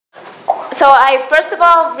So I, first of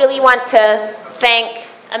all, really want to thank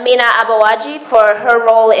Amina Abawaji for her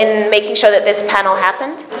role in making sure that this panel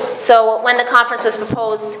happened. So when the conference was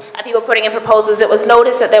proposed, people putting in proposals, it was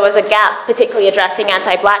noticed that there was a gap, particularly addressing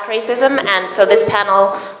anti-black racism, and so this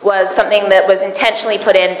panel was something that was intentionally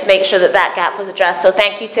put in to make sure that that gap was addressed. So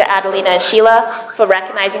thank you to Adelina and Sheila for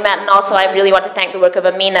recognizing that, and also I really want to thank the work of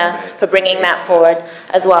Amina for bringing that forward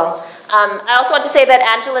as well. I also want to say that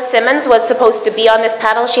Angela Simmons was supposed to be on this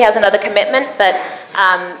panel. She has another commitment, but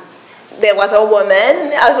there was a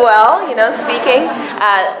woman as well, you know, speaking.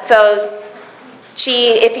 So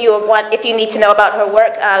she, if you need to know about her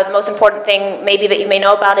work, the most important thing maybe that you may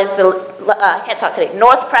know about is the, I can't talk today,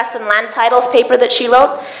 North Preston land titles paper that she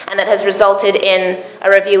wrote, and that has resulted in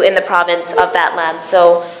a review in the province of that land.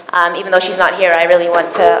 So even though she's not here, I really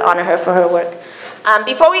want to honor her for her work.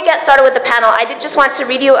 Before we get started with the panel, I did just want to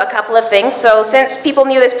read you a couple of things. So since people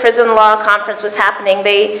knew this prison law conference was happening,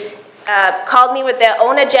 they called me with their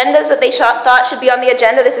own agendas that they thought should be on the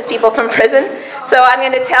agenda. This is people from prison. So I'm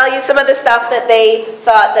going to tell you some of the stuff that they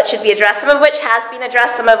thought that should be addressed, some of which has been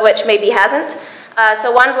addressed, some of which maybe hasn't.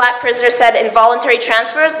 So one black prisoner said involuntary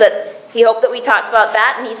transfers, that he hoped that we talked about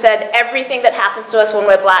that, and he said everything that happens to us when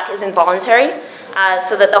we're black is involuntary,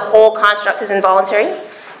 so that the whole construct is involuntary.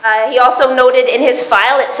 He also noted in his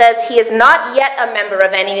file, it says he is not yet a member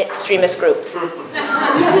of any extremist groups.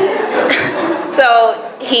 So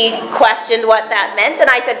he questioned what that meant, and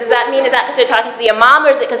I said, does that mean, is that because you're talking to the imam, or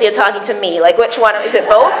is it because you're talking to me? Like, which one, is it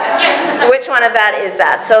both? Which one of that is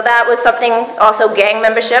that? So that was something, also gang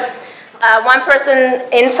membership. One person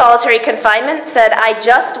in solitary confinement said, I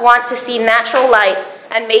just want to see natural light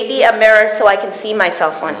and maybe a mirror so I can see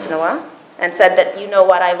myself once in a while, and said that you know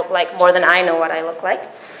what I look like more than I know what I look like.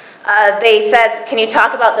 They said, can you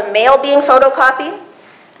talk about the mail being photocopied?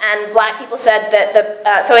 And black people said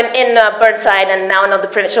that, so in Burnside and now in all the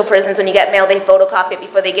provincial prisons, when you get mail, they photocopy it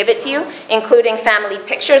before they give it to you, including family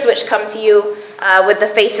pictures, which come to you with the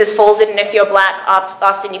faces folded, and if you're black,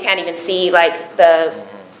 often you can't even see like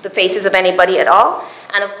the faces of anybody at all.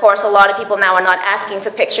 And of course, a lot of people now are not asking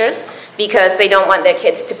for pictures because they don't want their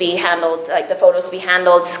kids to be handled, like the photos to be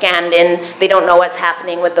handled, scanned in. They don't know what's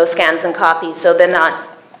happening with those scans and copies, so they're not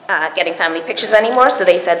getting family pictures anymore, so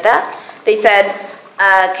they said that. They said,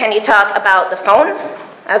 can you talk about the phones,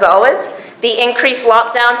 as always, the increased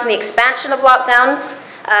lockdowns and the expansion of lockdowns,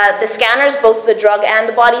 the scanners, both the drug and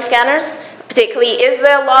the body scanners, particularly, is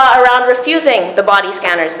there a law around refusing the body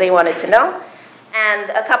scanners, they wanted to know. And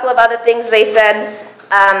a couple of other things they said.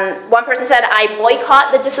 One person said, I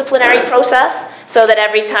boycott the disciplinary process, so that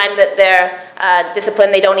every time that they're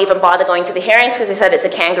disciplined, they don't even bother going to the hearings, because they said it's a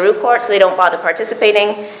kangaroo court, so they don't bother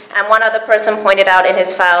participating. And one other person pointed out in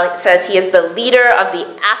his file, it says he is the leader of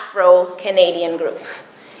the Afro-Canadian group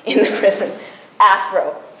in the prison.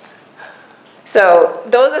 Afro. So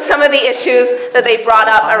those are some of the issues that they brought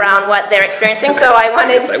up around what they're experiencing. So I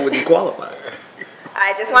wanted... I wouldn't qualify.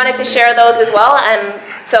 I just wanted to share those as well,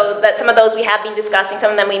 so that some of those we have been discussing, some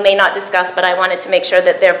of them we may not discuss, but I wanted to make sure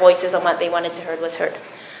that their voices on what they wanted to heard was heard.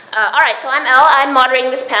 All right, so I'm Elle, I'm moderating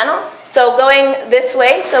this panel. So going this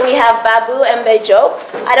way, so we have Babu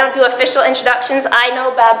Mbejo. I don't do official introductions. I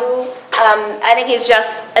know Babu. I think he's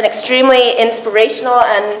just an extremely inspirational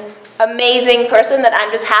and amazing person that I'm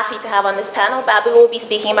just happy to have on this panel. Babu will be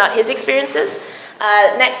speaking about his experiences.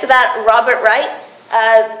 Next to that, Robert Wright.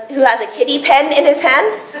 Who has a kitty pen in his hand.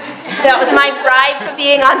 That was my bribe for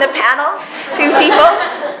being on the panel, 2 people.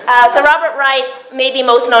 So Robert Wright may be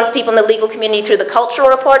most known to people in the legal community through the cultural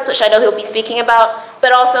reports, which I know he'll be speaking about,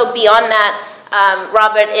 but also beyond that,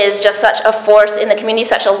 Robert is just such a force in the community,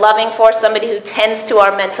 such a loving force, somebody who tends to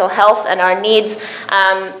our mental health and our needs.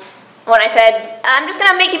 When I said, I'm just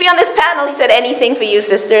gonna make you be on this panel, he said, anything for you,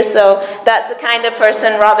 sister. So that's the kind of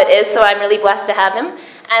person Robert is, so I'm really blessed to have him.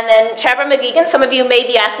 And then Trevor McGeegan, some of you may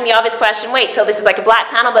be asking the obvious question, wait, so this is like a black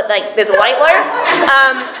panel, but like there's a white lawyer?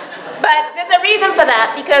 But there's a reason for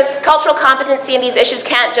that, because cultural competency in these issues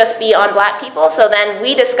can't just be on black people, so then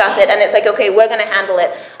we discuss it, and it's like, okay, we're gonna handle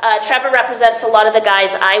it. Trevor represents a lot of the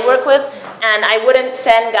guys I work with, and I wouldn't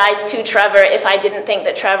send guys to Trevor if I didn't think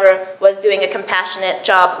that Trevor was doing a compassionate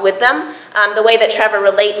job with them. The way that Trevor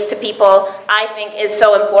relates to people, I think, is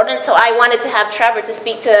so important, so I wanted to have Trevor to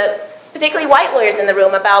speak to particularly white lawyers in the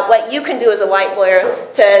room about what you can do as a white lawyer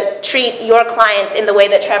to treat your clients in the way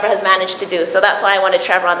that Trevor has managed to do. So that's why I wanted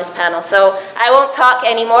Trevor on this panel. So I won't talk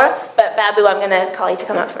anymore, but Babu, I'm going to call you to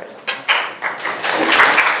come up first.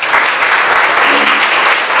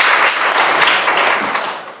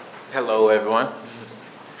 Hello, everyone.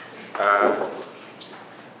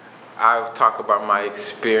 I'll talk about my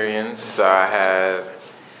experience I had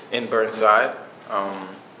in Burnside.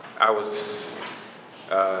 I was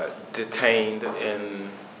detained in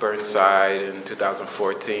Burnside in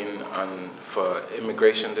 2014 for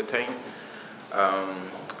immigration detain.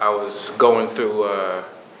 I was going through a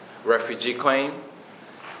refugee claim.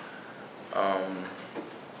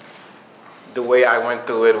 The way I went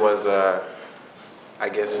through it was, I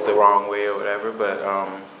guess, the wrong way or whatever, but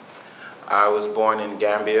I was born in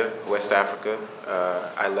Gambia, West Africa.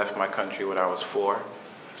 I left my country when I was 4.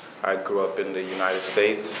 I grew up in the United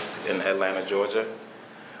States, in Atlanta, Georgia.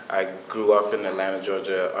 I grew up in Atlanta,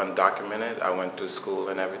 Georgia, undocumented. I went through school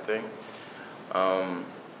and everything.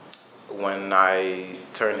 When I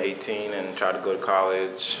turned 18 and tried to go to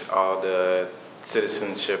college, all the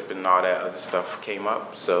citizenship and all that other stuff came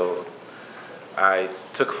up. So I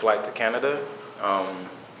took a flight to Canada.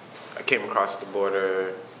 I came across the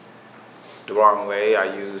border the wrong way.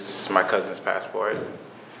 I used my cousin's passport,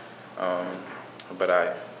 but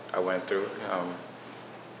I went through.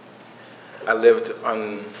 I lived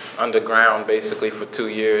underground basically for 2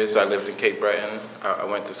 years. I lived in Cape Breton. I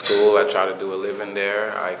went to school. I tried to do a living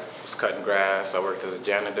there. I was cutting grass. I worked as a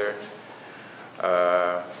janitor.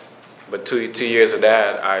 But two years of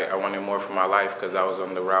that, I wanted more for my life because I was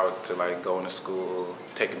on the route to like going to school,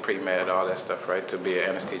 taking pre-med, all that stuff, right, to be an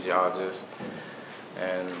anesthesiologist.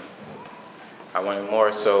 And I wanted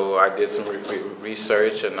more, so I did some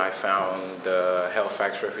research and I found the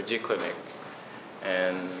Halifax Refugee Clinic.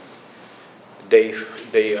 And they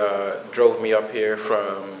drove me up here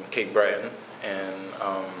from Cape Breton, and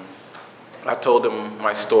I told them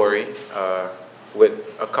my story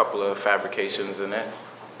with a couple of fabrications in it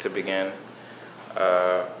to begin.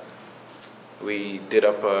 We did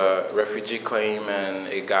up a refugee claim and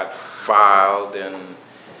it got filed, and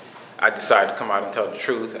I decided to come out and tell the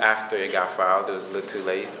truth after it got filed. It was a little too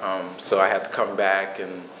late, so I had to come back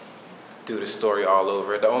and do the story all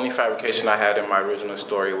over. The only fabrication I had in my original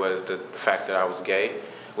story was the fact that I was gay,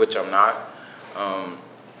 which I'm not.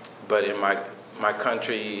 But in my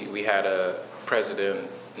country, we had a president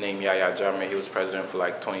named Yahya Jammeh. He was president for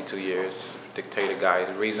like 22 years, dictator guy,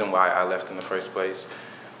 the reason why I left in the first place.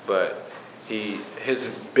 But his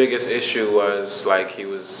biggest issue was like he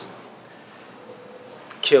was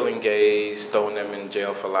killing gays, throwing them in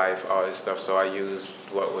jail for life, all this stuff, so I used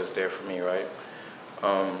what was there for me, right?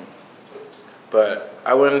 But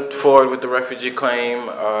I went forward with the refugee claim.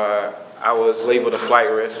 I was labeled a flight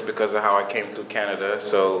risk because of how I came through Canada,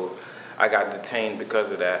 so I got detained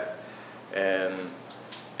because of that.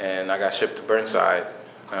 And I got shipped to Burnside,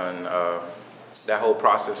 and that whole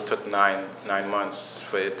process took nine months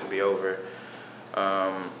for it to be over.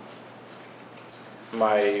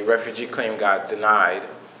 My refugee claim got denied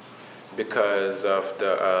because of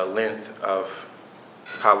the length of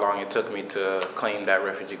how long it took me to claim that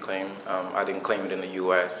refugee claim. I didn't claim it in the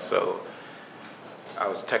US, so I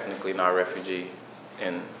was technically not a refugee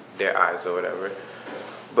in their eyes or whatever.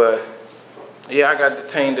 But yeah, I got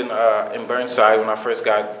detained in Burnside. When I first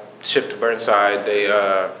got shipped to Burnside, they,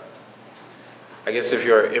 I guess if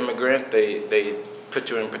you're an immigrant, they put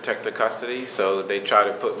you in protective custody, so they try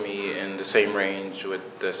to put me in the same range with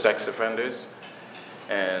the sex offenders.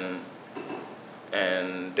 And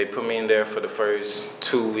they put me in there for the first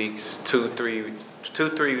 2 weeks, three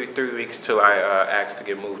weeks till I asked to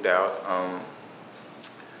get moved out.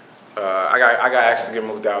 I got asked to get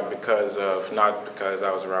moved out because of, not because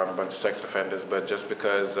I was around a bunch of sex offenders, but just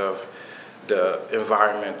because of the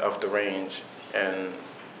environment of the range and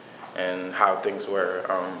how things were.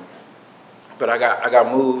 But I got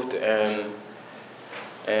moved, and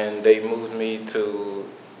they moved me to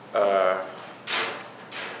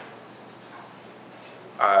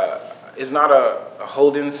it's not a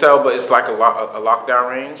holding cell, but it's like a lockdown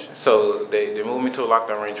range. So they moved me to a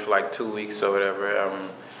lockdown range for like 2 weeks or whatever.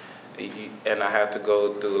 And I had to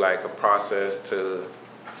go through like a process to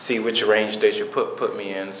see which range they should put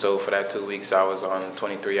me in. So for that 2 weeks, I was on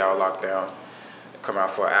 23-hour lockdown, come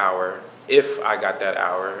out for an hour, if I got that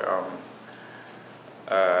hour.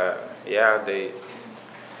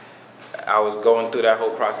 I was going through that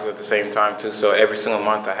whole process at the same time too. So every single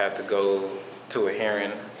month I had to go to a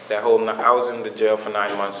hearing. I was in the jail for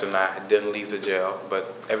 9 months and I didn't leave the jail,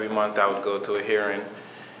 but every month I would go to a hearing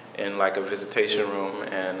in like a visitation room,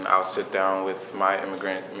 and I'll sit down with my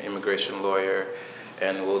immigration lawyer,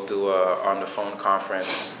 and we'll do a on the phone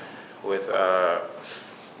conference with the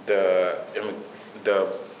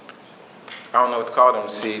I don't know what to call them,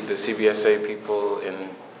 the CBSA people in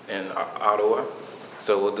Ottawa.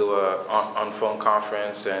 So we'll do a on phone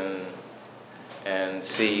conference and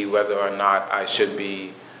see whether or not I should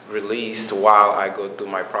be released while I go through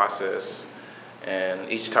my process. And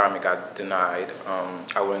each time it got denied.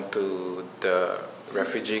 I went through the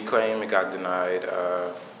refugee claim, it got denied.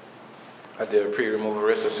 I did a pre-removal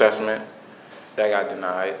risk assessment, that got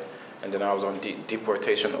denied. And then I was on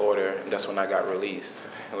deportation order, and that's when I got released,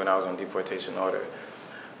 when I was on deportation order.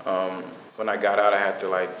 When I got out, I had to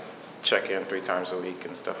like check in 3 times a week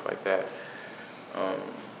and stuff like that.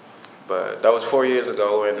 But that was 4 years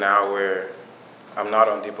ago, and now I'm not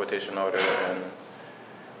on deportation order, and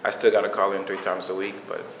I still got to call in 3 times a week,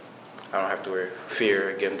 but I don't have to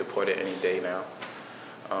fear getting deported any day now.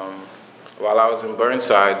 While I was in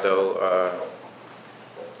Burnside, though,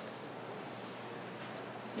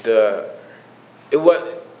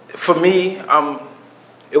 for me,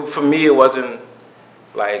 it wasn't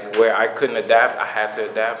like where I couldn't adapt. I had to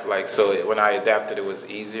adapt. Like, so when I adapted, it was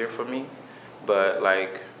easier for me. But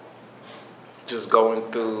like, just going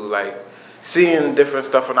through like seeing different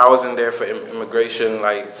stuff when I was in there for immigration,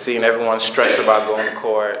 like seeing everyone stressed about going to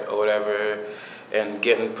court or whatever, and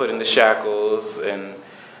getting put in the shackles, and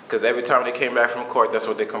because every time they came back from court, that's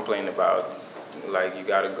what they complained about. Like, you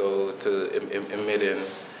got to go to admitting,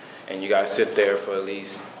 and you got to sit there for at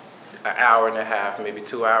least an hour and a half, maybe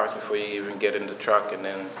 2 hours before you even get in the truck, and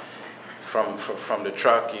then from the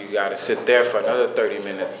truck, you got to sit there for another 30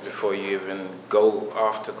 minutes before you even go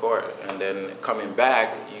off to court. And then coming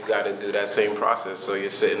back, you got to do that same process. So you're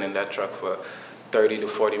sitting in that truck for 30 to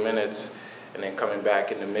 40 minutes, and then coming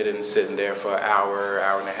back in the middle, sitting there for an hour,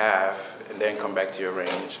 hour and a half, and then come back to your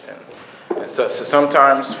range. And so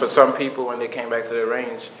sometimes for some people, when they came back to their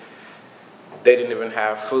range, they didn't even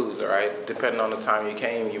have food, all right? Depending on the time you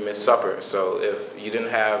came, you missed supper. So if you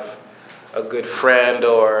didn't have a good friend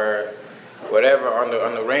or whatever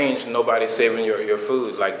on the range, nobody's saving your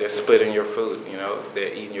food. Like, they're splitting your food, you know,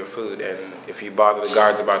 they're eating your food. And if you bother the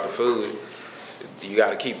guards about the food, you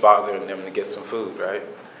got to keep bothering them to get some food, right?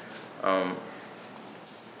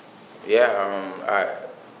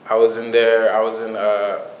 I was in there. I was in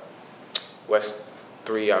West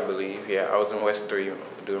 3, I believe. Yeah, I was in West 3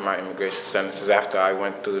 doing my immigration sentences after I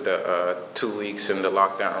went through the 2 weeks in the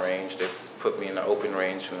lockdown range. They put me in the open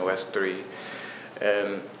range in West 3.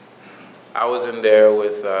 And I was in there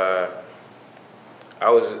with, I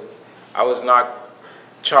was not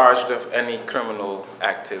charged with any criminal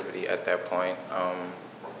activity at that point.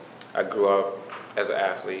 I grew up as an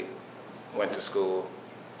athlete, went to school,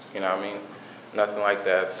 you know what I mean? Nothing like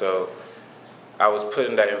that. So I was put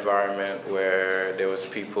in that environment where there was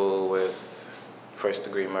people with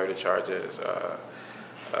first-degree murder charges,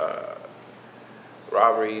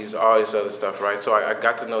 robberies, all this other stuff, right? So I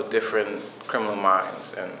got to know different criminal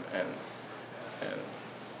minds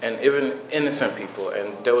and even innocent people.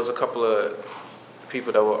 And there was a couple of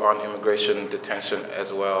people that were on immigration detention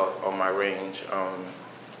as well on my range,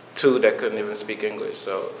 2 that couldn't even speak English.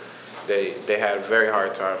 So they had a very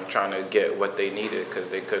hard time trying to get what they needed because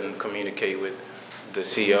they couldn't communicate with the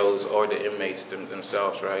COs or the inmates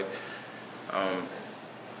themselves, right?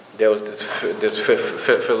 There was this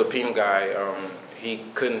Philippine guy, he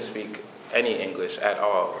couldn't speak any English at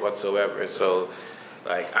all whatsoever. So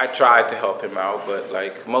like, I tried to help him out, but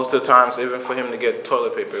like most of the times, even for him to get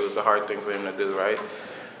toilet paper, it was a hard thing for him to do, right?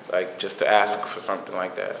 Like, just to ask for something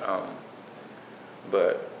like that.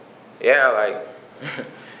 But yeah, like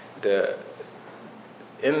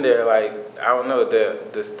in there, like, I don't know, the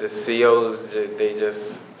COs, they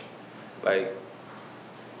just, like,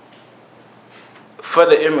 for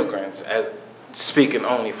the immigrants, as speaking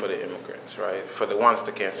only for the immigrants, right? For the ones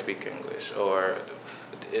that can't speak English, or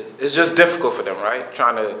it's just difficult for them, right?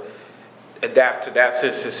 Trying to adapt to that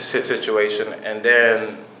situation, and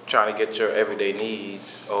then trying to get your everyday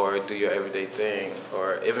needs or do your everyday thing,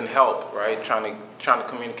 or even help, right? Trying to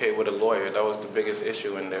communicate with a lawyer. That was the biggest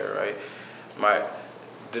issue in there, right?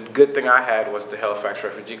 The good thing I had was the Halifax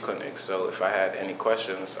Refugee Clinic, so if I had any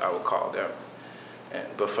questions, I would call them.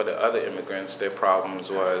 But for the other immigrants, their problems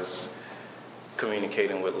was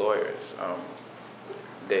communicating with lawyers.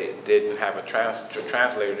 They didn't have a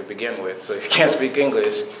translator to begin with, so if you can't speak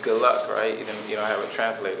English, good luck, right? You don't have a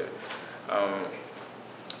translator.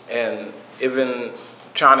 And even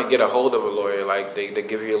trying to get a hold of a lawyer, like they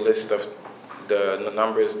give you a list of the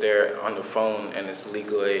numbers there on the phone, and it's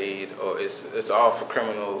legal aid, or it's all for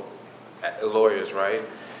criminal lawyers, right?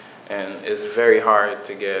 And it's very hard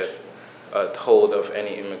to get a hold of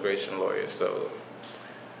any immigration lawyer. So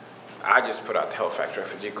I just put out the Halifax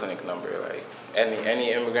Refugee Clinic number. Like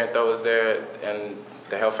any immigrant that was there, and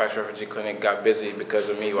the Halifax Refugee Clinic got busy because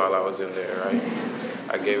of me while I was in there, right?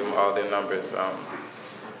 I gave them all their numbers.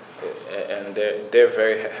 And they're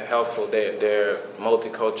very helpful. They're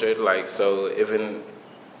multicultural, like, so even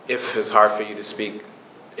if it's hard for you to speak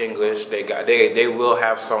English. They will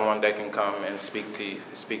have someone that can come and speak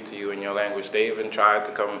to you in your language. They even tried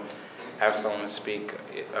to come have someone speak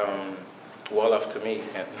Wolof to me,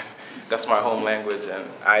 and that's my home language, and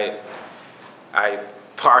I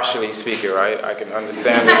partially speak it, right? I can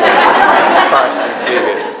understand it, partially speak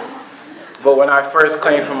it. But when I first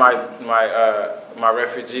claimed for my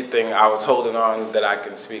refugee thing, I was holding on that I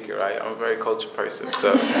can speak it, right? I'm a very cultured person,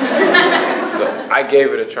 so I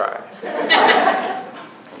gave it a try.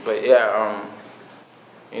 But yeah,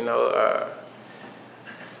 you know,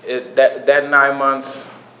 that 9 months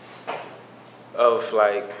of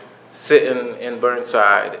like sitting in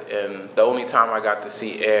Burnside, and the only time I got to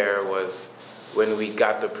see air was when we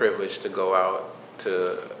got the privilege to go out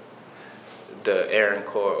to the Air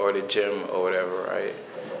Corps or the gym or whatever, right?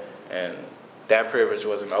 And that privilege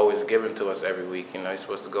wasn't always given to us every week. You know, you're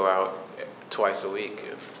supposed to go out twice a week.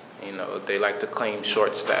 And, you know, they like to claim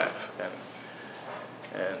short staff,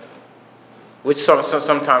 and which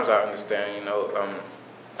sometimes I understand. You know,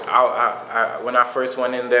 when I first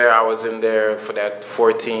went in there, I was in there for that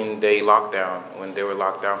 14-day lockdown when they were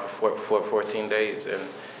locked down for 14 days, and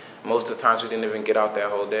most of the times we didn't even get out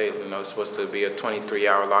that whole day. You know, it's supposed to be a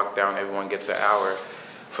 23-hour lockdown. Everyone gets an hour.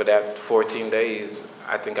 For that 14 days,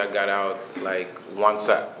 I think I got out like once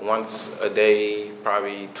a day,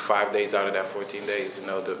 probably 5 days out of that 14 days. You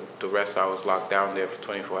know, the rest I was locked down there for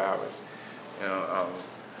 24 hours. You know,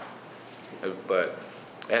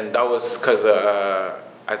 and that was because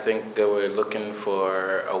I think they were looking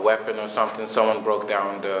for a weapon or something. Someone broke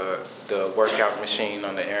down the workout machine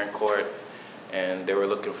on the Air Court, and they were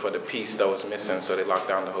looking for the piece that was missing, so they locked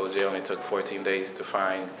down the whole jail, and it took 14 days to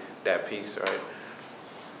find that piece, right?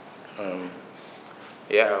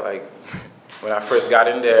 Yeah, like, when I first got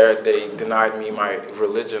in there, they denied me my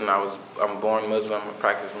religion. I'm born Muslim, I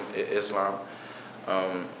practice Islam.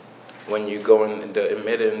 When you go in the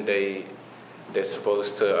admitting, they're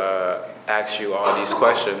supposed to ask you all these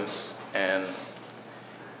questions, and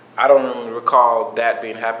I don't recall that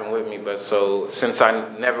being happened with me, but so since I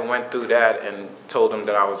never went through that and told them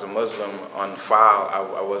that I was a Muslim on file,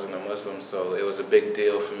 I wasn't a Muslim, so it was a big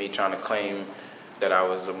deal for me trying to claim that I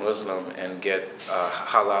was a Muslim and get a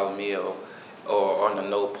halal meal or on a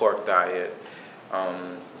no pork diet.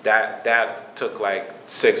 That took like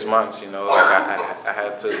 6 months, you know, like I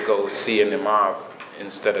had to go see an imam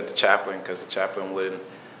instead of the chaplain, because the chaplain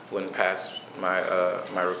wouldn't pass my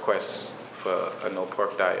requests for a no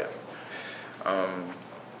pork diet.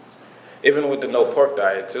 Even with the no pork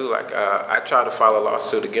diet too, like I tried to file a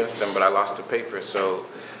lawsuit against them, but I lost the paper. So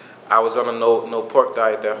I was on a no pork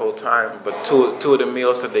diet that whole time. But two of the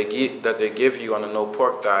meals that they give you on a no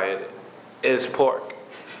pork diet is pork,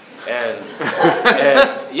 and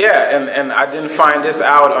and I didn't find this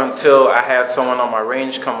out until I had someone on my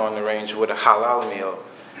range come on the range with a halal meal.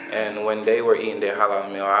 And when they were eating their halal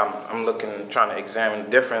meal, I'm looking, trying to examine the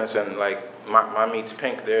difference, and like my meat's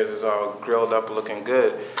pink, theirs is all grilled up, looking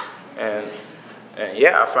good, and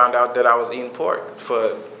yeah, I found out that I was eating pork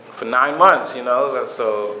for 9 months, you know.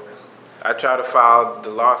 So I tried to file the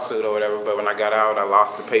lawsuit or whatever, but when I got out, I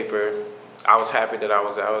lost the paper. I was happy that I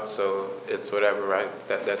was out, so it's whatever, right?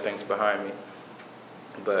 That thing's behind me.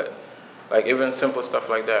 But like even simple stuff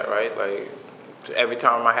like that, right? Like, every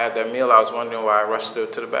time I had that meal, I was wondering why I rushed to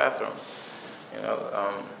the bathroom. You know,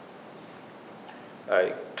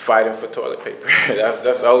 like fighting for toilet paper.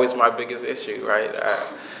 that's always my biggest issue, right?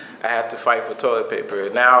 I had to fight for toilet paper.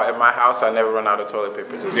 Now at my house, I never run out of toilet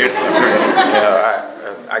paper. Just yes, that's right. You know,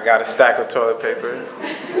 I got a stack of toilet paper,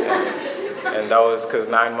 and that was because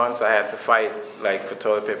 9 months I had to fight like for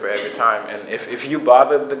toilet paper every time. And if you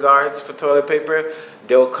bothered the guards for toilet paper,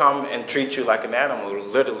 they'll come and treat you like an animal.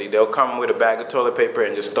 Literally, they'll come with a bag of toilet paper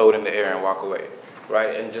and just throw it in the air and walk away,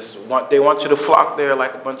 right? And they want you to flock there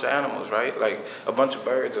like a bunch of animals, right? Like a bunch of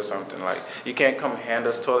birds or something. Like, you can't come hand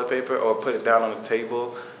us toilet paper or put it down on the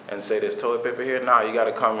table and say there's toilet paper here. Nah, you got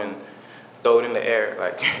to come and throw it in the air.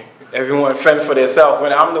 Like, everyone fend for themselves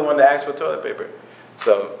when I'm the one that asked for toilet paper.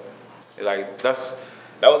 So, like, that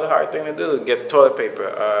was a hard thing to do, get toilet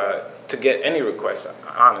paper, to get any request,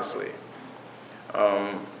 honestly.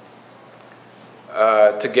 To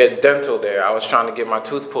get dental there, I was trying to get my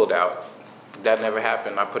tooth pulled out. That never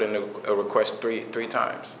happened. I put in a request three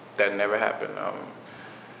times. That never happened.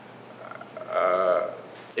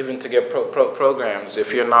 Even to get programs,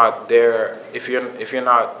 if you're not there, if you're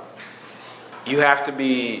not, you have to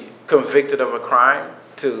be convicted of a crime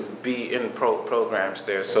to be in programs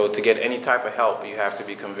there. So to get any type of help, you have to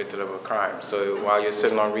be convicted of a crime. So while you're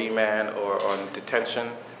sitting on remand or on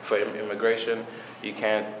detention for immigration, you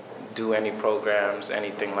can't do any programs,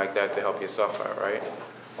 anything like that to help yourself out, right?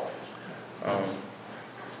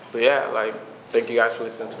 But yeah, like, thank you guys for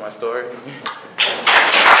listening to my story.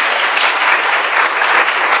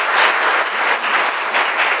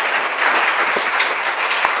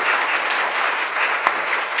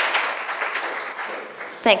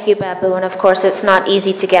 Thank you, Babu. And of course, it's not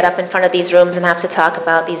easy to get up in front of these rooms and have to talk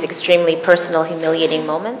about these extremely personal, humiliating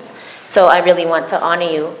moments. So I really want to honor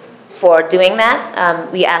you for doing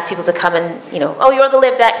that. We ask people to come and, oh, you're the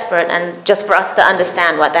lived expert, and just for us to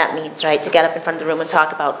understand what that means, right? To get up in front of the room and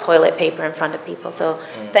talk about toilet paper in front of people. So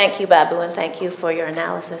thank you, Babu, and thank you for your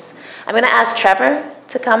analysis. I'm going to ask Trevor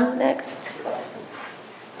to come next.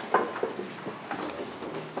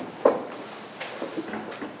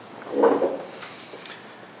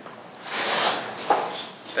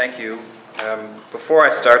 Thank you. Before I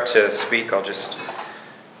start to speak, I'll just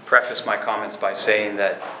preface my comments by saying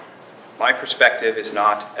that my perspective is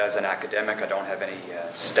not as an academic. I don't have any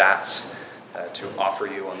stats to offer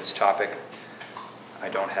you on this topic. I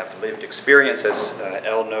don't have lived experience, as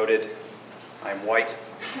Elle noted. I'm white.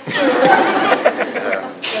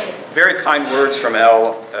 Very kind words from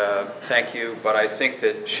Elle, thank you, but I think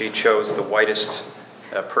that she chose the whitest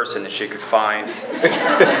person that she could find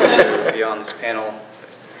to be on this panel.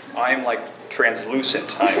 I'm like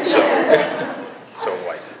translucent. I'm so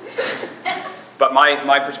white. But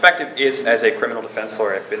my perspective is as a criminal defense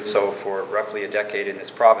lawyer. I've been so for roughly a decade in this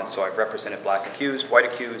province, so I've represented black accused, white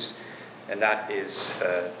accused, and that is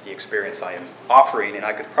the experience I am offering. And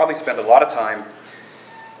I could probably spend a lot of time,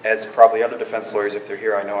 as probably other defense lawyers, if they're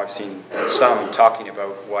here, I know I've seen some talking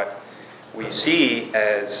about what we see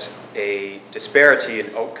as a disparity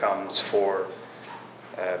in outcomes for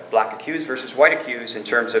black accused versus white accused in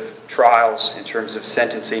terms of trials, in terms of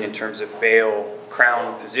sentencing, in terms of bail,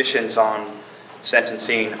 Crown positions on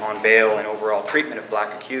sentencing, on bail, and overall treatment of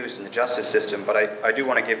black accused in the justice system. But I do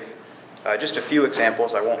want to give just a few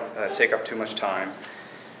examples. I won't take up too much time.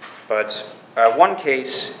 But one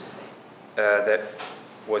case that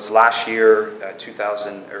was last year,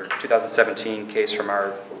 2017 case from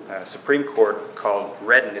our Supreme Court called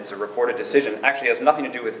Redden. It's a reported decision. Actually has nothing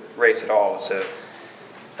to do with race at all. It's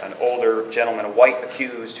an older gentleman, a white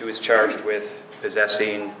accused, who is charged with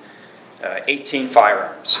possessing 18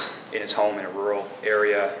 firearms in his home in a rural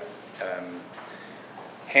area.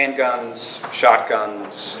 Handguns,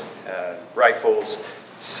 shotguns, rifles,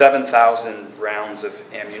 7,000 rounds of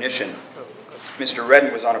ammunition. Mr.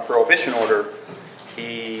 Redden was on a prohibition order.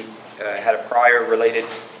 He had a prior related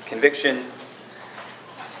conviction.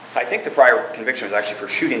 I think the prior conviction was actually for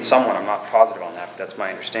shooting someone. I'm not positive on that, but that's my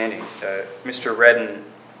understanding. Mr. Redden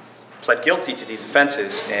pled guilty to these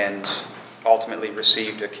offenses and ultimately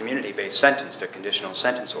received a community-based sentence, a conditional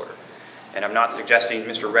sentence order. And I'm not suggesting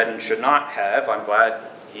Mr. Redden should not have. I'm glad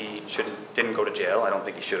he didn't go to jail. I don't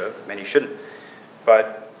think he should have. Many shouldn't.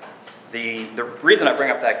 But the reason I bring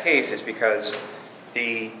up that case is because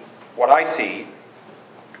what I see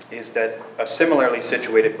is that a similarly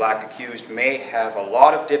situated black accused may have a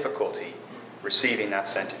lot of difficulty receiving that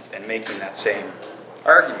sentence and making that same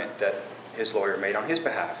argument that his lawyer made on his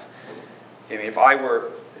behalf. I mean, if I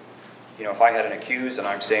were, if I had an accused and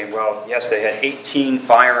I'm saying, well, yes, they had 18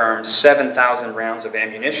 firearms, 7,000 rounds of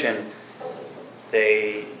ammunition,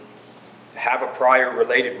 they have a prior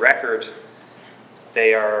related record,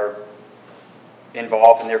 they are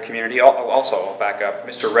involved in their community. Also, I'll back up,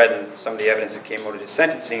 Mr. Redden, some of the evidence that came out of his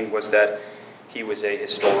sentencing was that he was a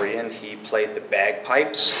historian, he played the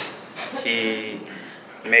bagpipes, he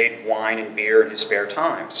made wine and beer in his spare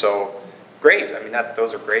time. So, great, I mean,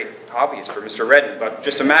 those are great hobbies for Mr. Redden, but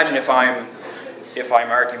just imagine if I'm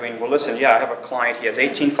arguing, well, listen, yeah, I have a client, he has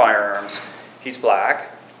 18 firearms, he's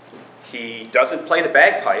black, he doesn't play the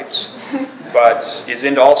bagpipes, but is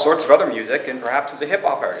into all sorts of other music and perhaps is a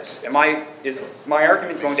hip-hop artist. Is my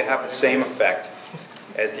argument going to have the same effect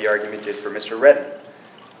as the argument did for Mr. Redden?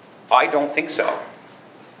 I don't think so.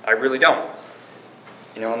 I really don't.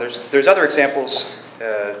 And there's other examples,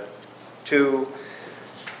 two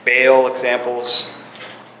bail examples.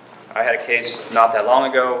 I had a case not that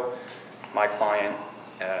long ago. My client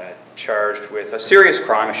charged with a serious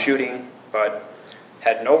crime, a shooting, but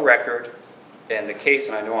had no record, and the case,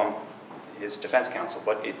 and I know I'm his defense counsel,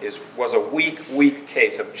 but it was a weak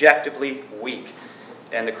case, objectively weak,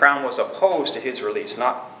 and the Crown was opposed to his release,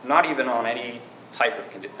 not even on any type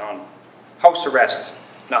of on house arrest,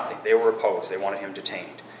 nothing. They were opposed. They wanted him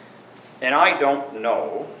detained, and I don't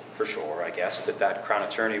know for sure. I guess that Crown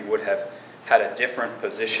attorney would have had a different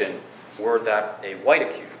position were that a white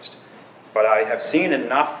accused. But I have seen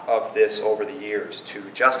enough of this over the years to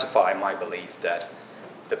justify my belief that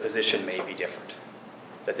the position may be different,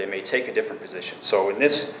 that they may take a different position. So in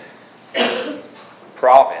this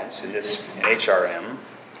province, in HRM,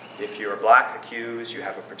 if you're a black accused, you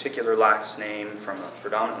have a particular last name from a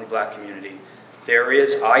predominantly black community, there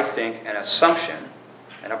is, I think, an assumption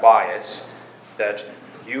and a bias that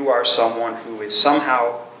you are someone who is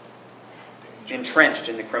somehow entrenched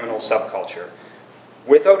in the criminal subculture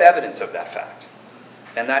without evidence of that fact.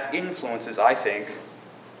 And that influences, I think,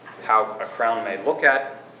 how a Crown may look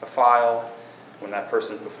at a file when that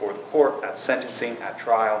person's before the court, at sentencing, at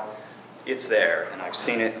trial. It's there, and I've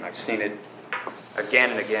seen it, and I've seen it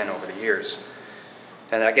again and again over the years.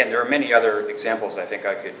 And again, there are many other examples I think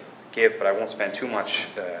I could give, but I won't spend too much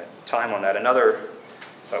time on that.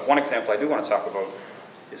 One example I do want to talk about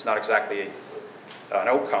is not exactly an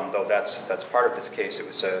outcome, though that's part of this case. It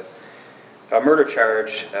was a murder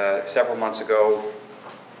charge several months ago.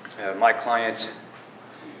 My client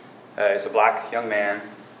is a black young man.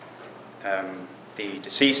 The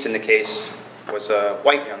deceased in the case was a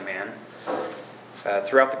white young man.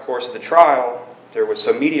 Throughout the course of the trial, there was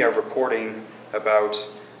some media reporting about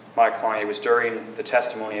my client. It was during the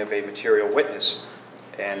testimony of a material witness,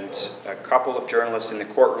 and a couple of journalists in the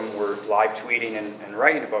courtroom were live tweeting and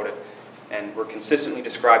writing about it, and were consistently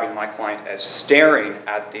describing my client as staring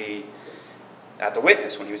at the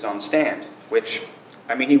witness when he was on the stand, which,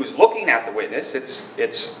 I mean, he was looking at the witness.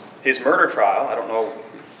 It's his murder trial. I don't know,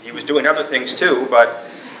 he was doing other things too, but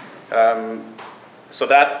so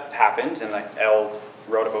that happened, and Elle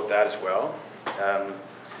wrote about that as well.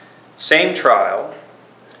 Same trial,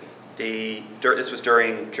 this was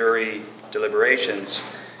during jury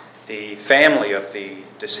deliberations. The family of the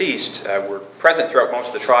deceased were present throughout most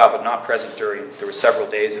of the trial, but not present there were several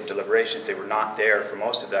days of deliberations. They were not there for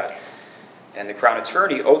most of that. And the Crown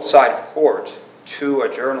Attorney, outside of court, to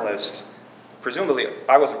a journalist, presumably,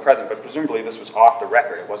 I wasn't present, but presumably this was off the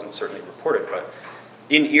record. It wasn't certainly reported, but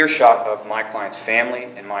in earshot of my client's family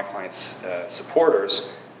and my client's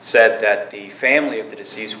supporters, said that the family of the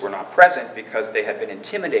deceased were not present because they had been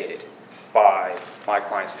intimidated by my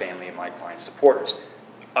client's family and my client's supporters.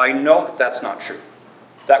 I know that that's not true.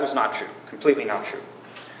 That was not true, completely not true.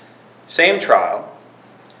 Same trial.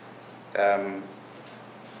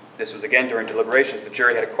 This was again during deliberations. The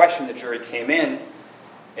jury had a question. The jury came in,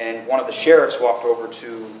 and one of the sheriffs walked over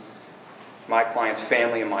to my client's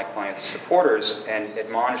family and my client's supporters and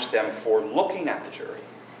admonished them for looking at the jury,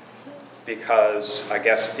 because I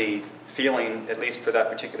guess the feeling, at least for that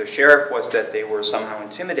particular sheriff, was that they were somehow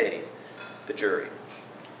intimidating the jury,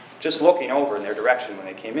 just looking over in their direction when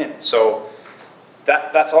they came in. So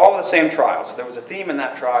that's all the same trial. So there was a theme in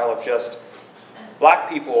that trial of just black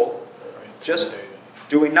people just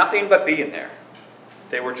doing nothing but being there.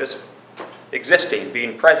 They were just existing,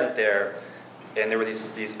 being present there, and there were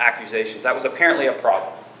these accusations. That was apparently a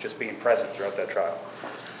problem, just being present throughout that trial.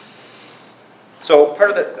 So part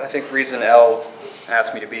of the, I think, reason Elle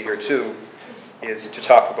asked me to be here too is to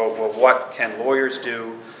talk about, well, what can lawyers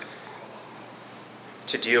do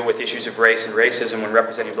to deal with issues of race and racism when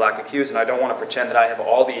representing black accused? And I don't want to pretend that I have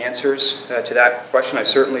all the answers to that question. I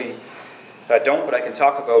certainly don't, but I can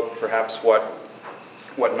talk about perhaps what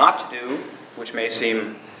not to do, which may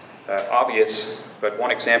seem obvious, but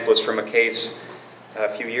one example is from a case a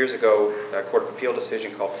few years ago, a Court of Appeal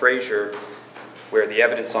decision called Frazier, where the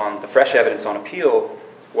fresh evidence on appeal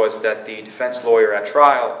was that the defense lawyer at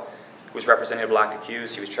trial was representing a black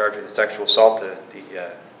accused. He was charged with a sexual assault.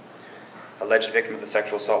 The alleged victim of the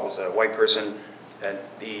sexual assault was a white person, and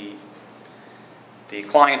the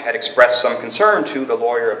client had expressed some concern to the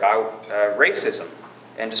lawyer about racism.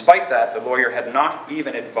 And despite that, the lawyer had not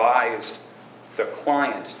even advised the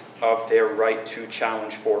client of their right to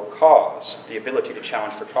challenge for cause. The ability to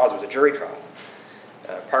challenge for cause was a jury trial.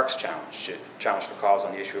 Parks challenge for cause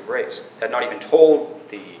on the issue of race. Had not even told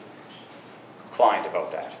the client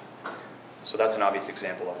about that. So that's an obvious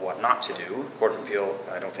example of what not to do. Court of Appeal,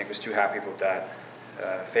 I don't think, was too happy about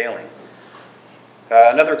that failing.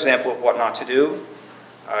 Another example of what not to do,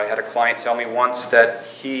 I had a client tell me once that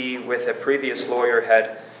he, with a previous lawyer,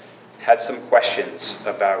 had some questions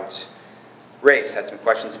about race, had some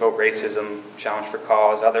questions about racism, challenge for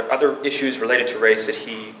cause, other issues related to race that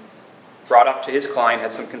he brought up to his client,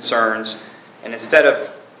 had some concerns, and instead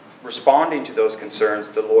of responding to those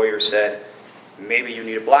concerns, the lawyer said, maybe you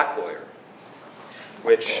need a black lawyer,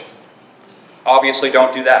 which obviously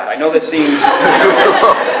don't do that. I know this seems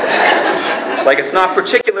like it's not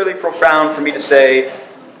particularly profound for me to say,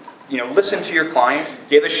 you know, listen to your client,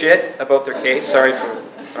 give a shit about their case. Sorry for,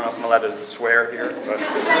 I don't know if I'm allowed to swear here,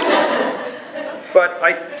 but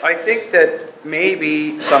I think that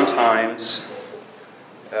maybe sometimes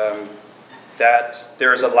that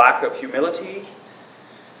there's a lack of humility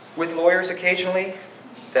with lawyers occasionally,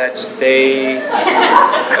 that they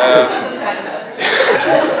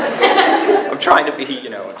trying to be,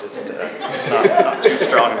 just not too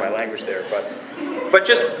strong in my language there, but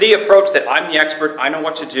just the approach that I'm the expert, I know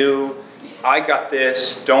what to do, I got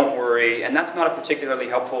this, don't worry, and that's not a particularly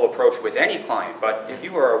helpful approach with any client, but if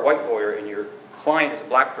you are a white lawyer and your client is a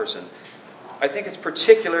black person, I think it's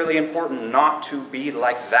particularly important not to be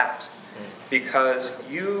like that, because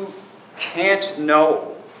you can't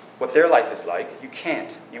know what their life is like. You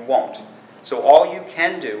can't. You won't. So all you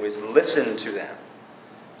can do is listen to them.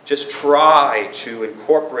 Just try to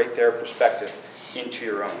incorporate their perspective into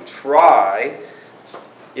your own. Try,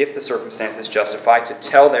 if the circumstances justify, to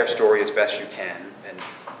tell their story as best you can. And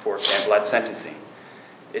for example, at sentencing.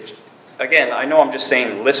 Again, I know I'm just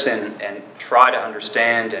saying listen and try to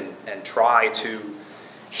understand and try to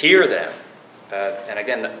hear them. And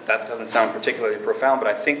again, that doesn't sound particularly profound, but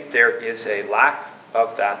I think there is a lack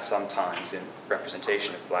of that sometimes in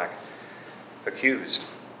representation of black accused.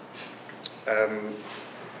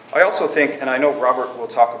 I also think, and I know Robert will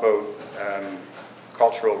talk about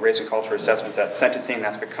race and culture assessments at sentencing.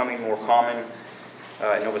 That's becoming more common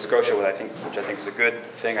in Nova Scotia, which I think is a good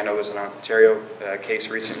thing. I know there's an Ontario case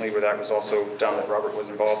recently where that was also done that Robert was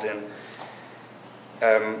involved in.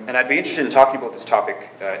 And I'd be interested in talking about this topic.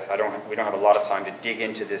 We don't have a lot of time to dig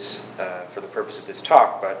into this for the purpose of this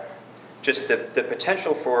talk, but just the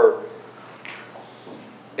potential for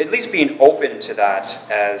at least being open to that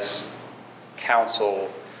as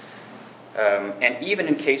counsel, and even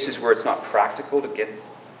in cases where it's not practical to get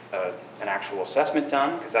an actual assessment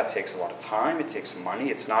done, because that takes a lot of time, it takes money,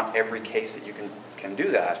 it's not every case that you can do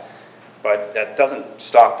that, but that doesn't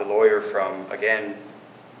stop the lawyer from, again,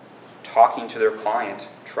 talking to their client,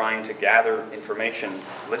 trying to gather information,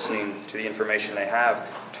 listening to the information they have,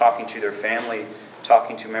 talking to their family,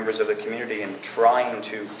 talking to members of the community, and trying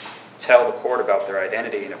to tell the court about their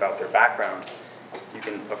identity and about their background. You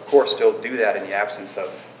can, of course, still do that in the absence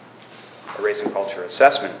of a race and culture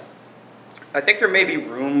assessment. I think there may be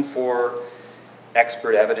room for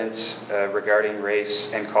expert evidence regarding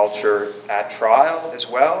race and culture at trial as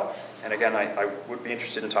well. And again, I would be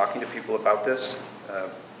interested in talking to people about this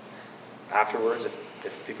afterwards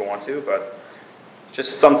if people want to, but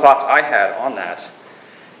just some thoughts I had on that.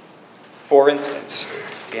 For instance,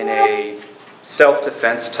 in a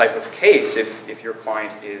self-defense type of case, if your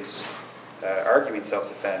client is arguing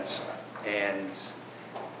self-defense, and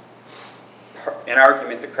an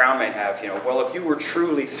argument the Crown may have, well, if you were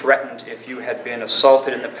truly threatened, if you had been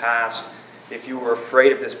assaulted in the past, if you were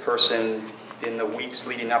afraid of this person in the weeks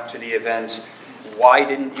leading up to the event, why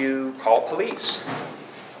didn't you call police,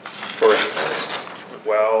 for instance?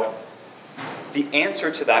 Well, the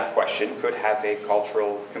answer to that question could have a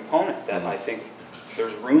cultural component that I think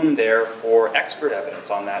there's room there for expert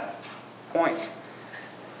evidence on that point.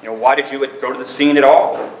 Why did you go to the scene at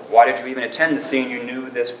all? Why did you even attend the scene? You knew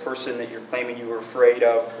this person that you're claiming you were afraid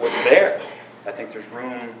of was there. I think there's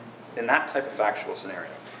room in that type of factual scenario.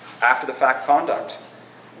 After the fact conduct.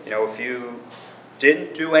 If you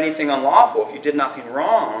didn't do anything unlawful, if you did nothing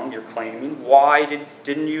wrong, you're claiming, why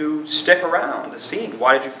didn't you stick around the scene?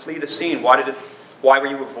 Why did you flee the scene? Why were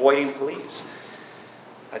you avoiding police?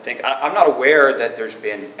 I think, I'm not aware that there's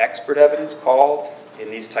been expert evidence called in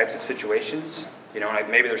these types of situations.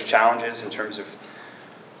 Maybe there's challenges in terms of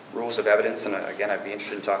rules of evidence, and again, I'd be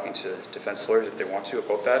interested in talking to defense lawyers if they want to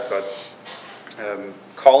about that, but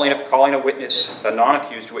calling a witness, a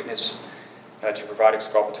non-accused witness, to provide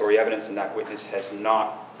exculpatory evidence, and that witness has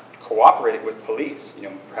not cooperated with police,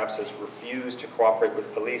 perhaps has refused to cooperate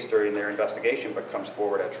with police during their investigation, but comes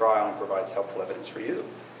forward at trial and provides helpful evidence for you.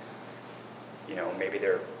 Maybe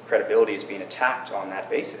their credibility is being attacked on that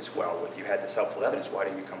basis. Well, if you had this helpful evidence, why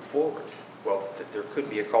didn't you come forward? Well, there could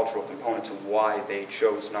be a cultural component to why they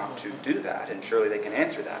chose not to do that, and surely they can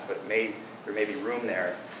answer that, but there may be room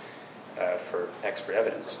there for expert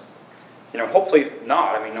evidence. Hopefully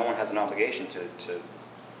not. I mean, no one has an obligation to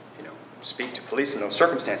speak to police in those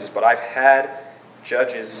circumstances, but I've had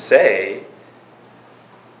judges say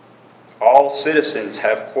all citizens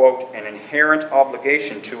have, quote, an inherent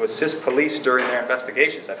obligation to assist police during their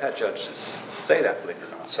investigations. I've had judges say that, believe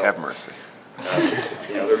it or not. So, have mercy.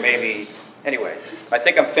 There may be... Anyway, I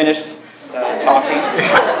think I'm finished talking.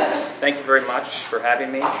 Thank you very much for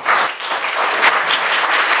having me.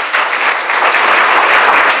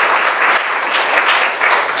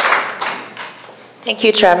 Thank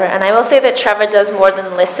you, Trevor. And I will say that Trevor does more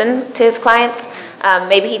than listen to his clients.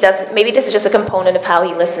 Maybe he doesn't. Maybe this is just a component of how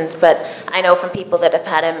he listens. But I know from people that have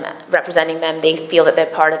had him representing them, they feel that they're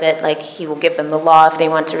part of it. Like he will give them the law if they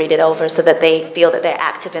want to read it over, so that they feel that they're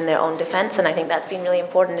active in their own defense. And I think that's been really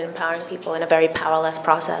important in empowering people in a very powerless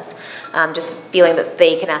process. Just feeling that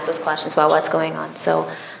they can ask those questions about what's going on. So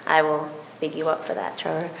I will big you up for that,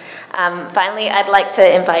 Trevor. Finally, I'd like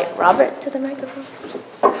to invite Robert to the microphone.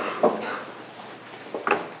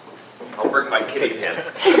 I'll bring my kitty pen.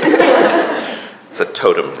 It's a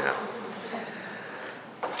totem now.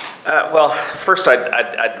 Well, first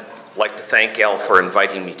I'd like to thank Elle for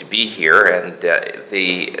inviting me to be here, and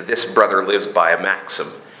this brother lives by a maxim,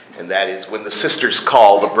 and that is, when the sisters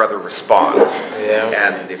call, the brother responds.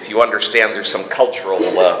 Yeah. And if you understand, there's some cultural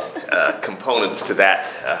components to that,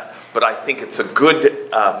 but I think it's a good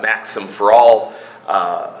maxim for all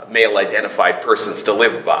male-identified persons to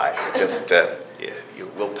live by. Just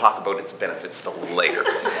we'll talk about its benefits a little later.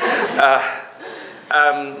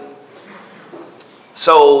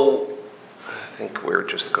 So I think we're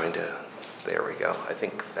just going to, there we go. I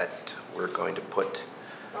think that we're going to put,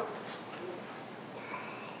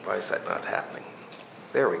 why is that not happening?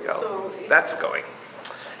 There we go. That's going.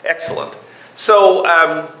 Excellent. So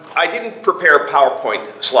I didn't prepare a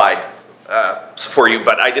PowerPoint slide for you,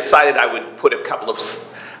 but I decided I would put a couple of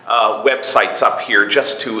websites up here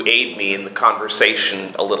just to aid me in the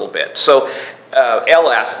conversation a little bit. So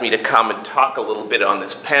Elle asked me to come and talk a little bit on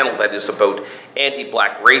this panel that is about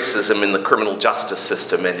anti-black racism in the criminal justice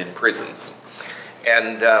system and in prisons.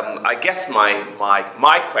 And I guess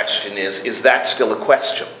my question is that still a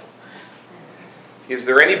question? Is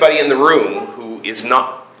there anybody in the room who is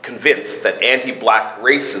not convinced that anti-black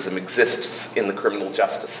racism exists in the criminal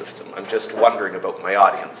justice system? I'm just wondering about my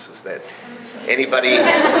audience. Is that anybody?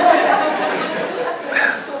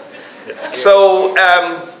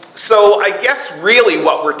 So I guess really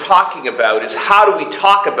what we're talking about is, how do we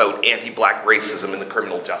talk about anti-black racism in the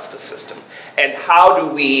criminal justice system? And how do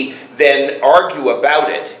we then argue about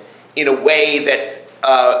it in a way that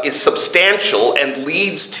is substantial and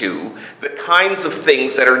leads to the kinds of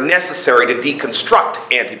things that are necessary to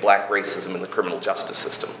deconstruct anti-black racism in the criminal justice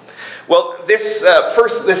system? Well,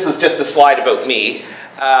 first, this is just a slide about me.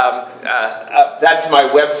 That's my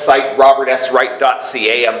website,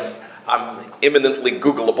 robertswright.ca. I'm eminently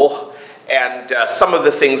Googleable, and some of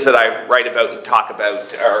the things that I write about and talk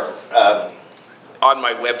about are on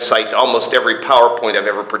my website. Almost every PowerPoint I've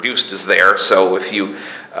ever produced is there, so if you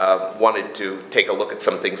wanted to take a look at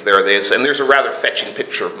some things, there it is. And there's a rather fetching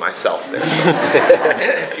picture of myself there,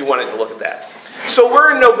 so if you wanted to look at that. So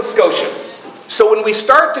we're in Nova Scotia. So when we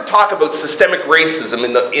start to talk about systemic racism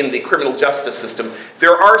in the criminal justice system,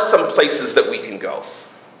 there are some places that we can go.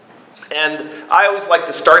 And I always like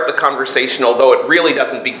to start the conversation, although it really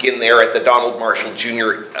doesn't begin there, at the Donald Marshall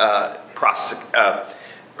Jr.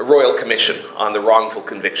 Royal Commission on the wrongful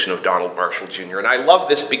conviction of Donald Marshall Jr. And I love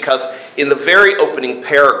this because in the very opening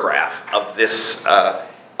paragraph of this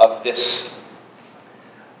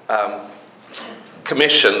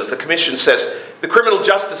commission, the commission says, the criminal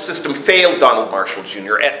justice system failed Donald Marshall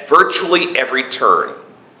Jr. at virtually every turn,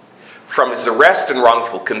 from his arrest and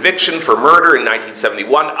wrongful conviction for murder in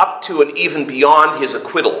 1971 up to and even beyond his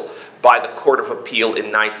acquittal by the Court of Appeal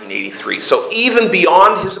in 1983. So even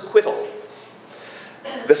beyond his acquittal,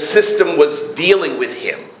 the system was dealing with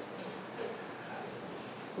him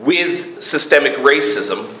with systemic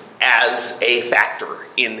racism as a factor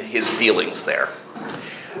in his dealings there.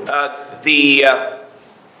 The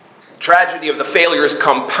tragedy of the failure is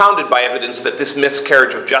compounded by evidence that this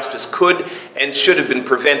miscarriage of justice could and should have been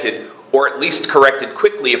prevented, or at least corrected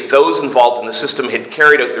quickly, if those involved in the system had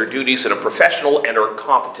carried out their duties in a professional and or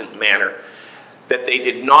competent manner. That they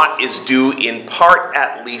did not is due in part,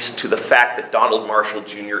 at least, to the fact that Donald Marshall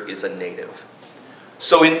Jr. is a native.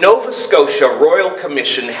 So in Nova Scotia, Royal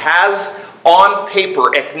Commission has on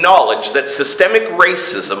paper acknowledged that systemic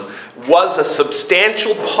racism was a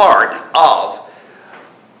substantial part of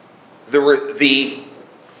the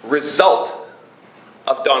result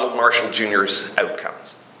of Donald Marshall Jr.'s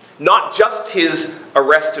outcomes. Not just his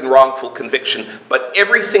arrest and wrongful conviction, but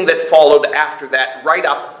everything that followed after that, right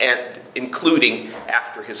up and including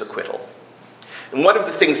after his acquittal. And one of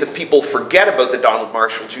the things that people forget about the Donald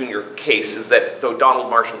Marshall Jr. case is that though Donald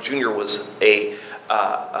Marshall Jr. was a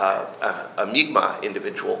Mi'kmaq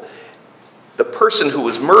individual, the person who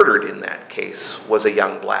was murdered in that case was a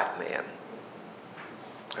young black man.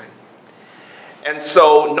 And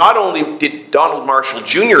so not only did Donald Marshall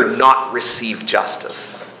Jr. not receive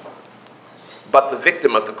justice, but the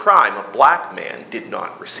victim of the crime, a black man, did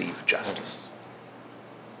not receive justice.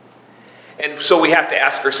 And so we have to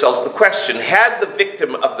ask ourselves the question, had the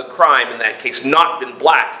victim of the crime in that case not been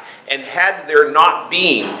black, and had there not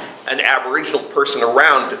been an Aboriginal person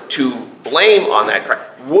around to blame on that crime,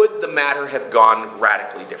 would the matter have gone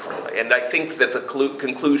radically differently? And I think that the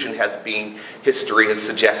conclusion has been, history has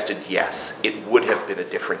suggested, yes, it would have been a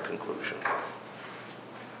different conclusion.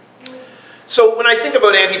 So when I think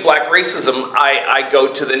about anti-black racism, I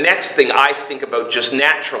go to the next thing I think about just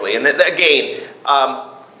naturally. And again,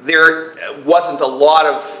 there wasn't a lot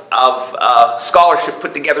of scholarship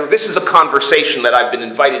put together. This is a conversation that I've been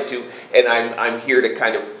invited to, and I'm here to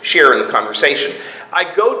kind of share in the conversation.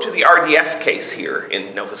 I go to the RDS case here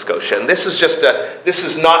in Nova Scotia, and this is just this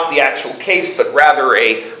is not the actual case, but rather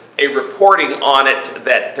a reporting on it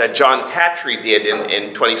that John Tatry did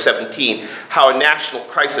in 2017, how a national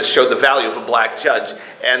crisis showed the value of a black judge.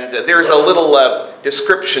 And there's a little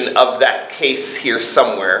description of that case here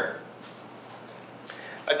somewhere.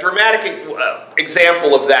 A dramatic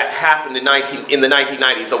example of that happened in the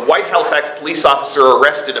 1990s. A white Halifax police officer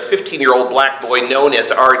arrested a 15-year-old black boy known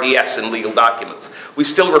as RDS in legal documents. We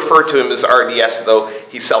still refer to him as RDS, though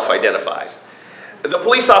he self-identifies. The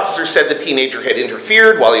police officer said the teenager had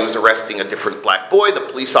interfered while he was arresting a different black boy. The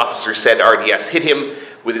police officer said RDS hit him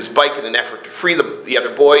with his bike in an effort to free the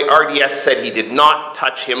other boy. RDS said he did not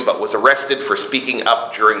touch him but was arrested for speaking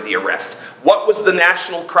up during the arrest. What was the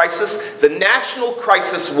national crisis? The national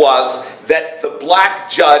crisis was that the black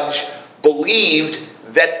judge believed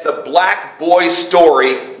that the black boy's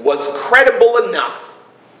story was credible enough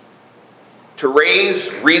to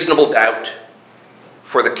raise reasonable doubt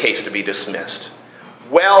for the case to be dismissed.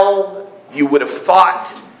 Well, you would have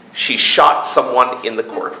thought she shot someone in the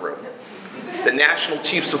courtroom. The National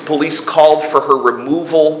Chiefs of Police called for her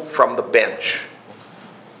removal from the bench.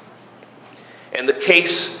 And the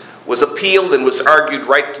case was appealed and was argued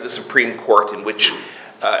right to the Supreme Court, in which,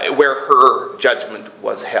 where her judgment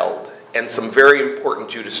was held. And some very important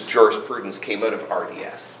jurisprudence came out of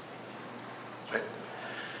RDS.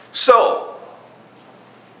 So,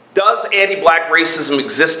 does anti-black racism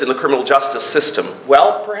exist in the criminal justice system?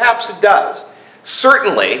 Well, perhaps it does.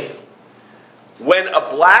 Certainly, when a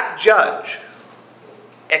black judge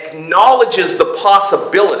acknowledges the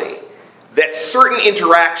possibility that certain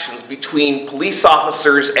interactions between police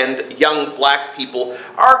officers and young black people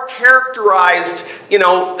are characterized,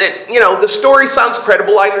 the story sounds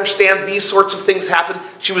credible, I understand these sorts of things happen.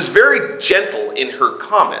 She was very gentle in her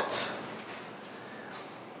comments.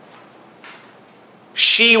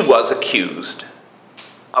 She was accused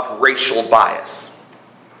of racial bias.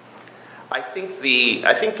 I think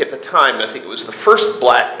at the time, it was the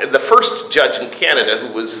first judge in Canada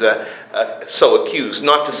who was so accused,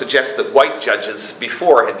 not to suggest that white judges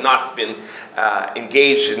before had not been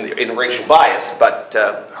engaged in racial bias, but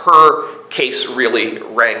her case really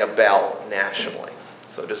rang a bell nationally.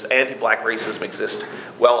 So does anti-black racism exist?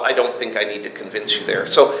 Well, I don't think I need to convince you there.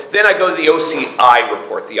 So then I go to the OCI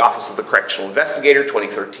report, the Office of the Correctional Investigator,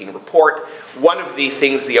 2013 report. One of the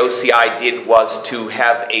things the OCI did was to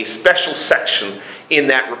have a special section in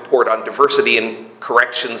that report on diversity in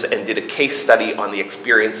corrections and did a case study on the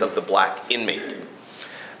experience of the black inmate.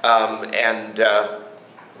 And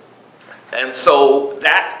so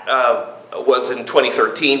that was in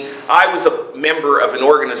 2013. I was a member of an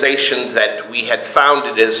organization that we had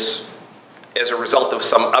founded as a result of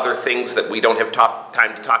some other things that we don't have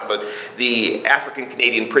time to talk about, the African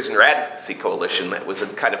Canadian Prisoner Advocacy Coalition. That was a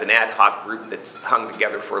kind of an ad hoc group that's hung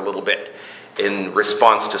together for a little bit in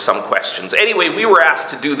response to some questions. Anyway, we were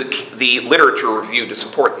asked to do the literature review to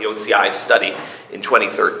support the OCI study in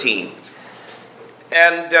 2013.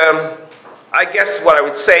 And I guess what I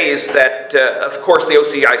would say is that, of course, the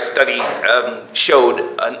OCI study showed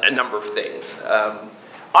a number of things.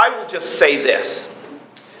 I will just say this,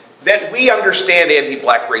 that we understand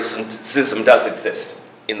anti-black racism does exist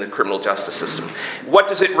in the criminal justice system. What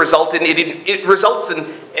does it result in? It results in,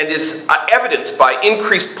 and is evidenced by,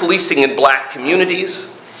 increased policing in black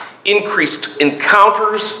communities, increased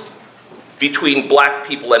encounters between black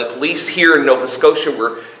people and police. Here in Nova Scotia,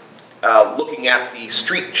 we're looking at the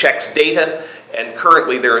street checks data, and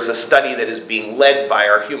currently there is a study that is being led by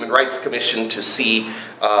our Human Rights Commission to see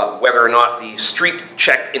whether or not the street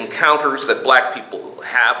check encounters that black people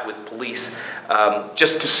have with police,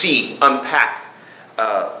 just to unpack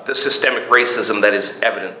the systemic racism that is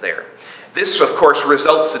evident there. This, of course,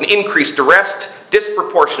 results in increased arrest,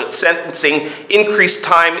 disproportionate sentencing, increased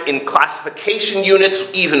time in classification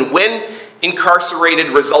units, even when incarcerated,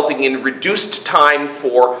 resulting in reduced time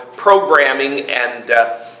for programming, and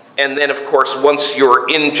then, of course, once you're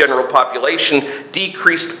in general population,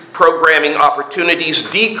 decreased programming opportunities,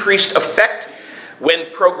 decreased effect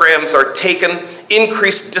when programs are taken,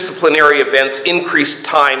 increased disciplinary events, increased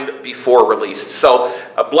time before release. So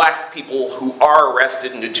black people who are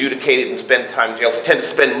arrested and adjudicated and spend time in jails tend to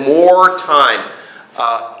spend more time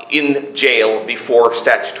in jail before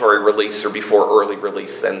statutory release or before early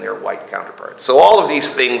release than their white counterparts. So all of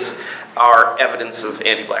these things are evidence of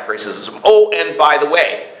anti-black racism. Oh, and by the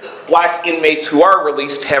way, black inmates who are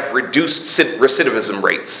released have reduced recidivism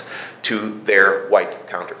rates to their white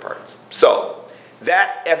counterparts. So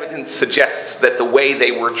that evidence suggests that the way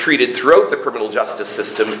they were treated throughout the criminal justice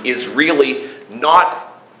system is really not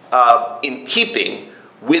in keeping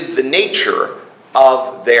with the nature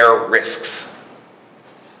of their risks.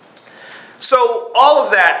 So all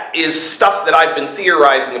of that is stuff that I've been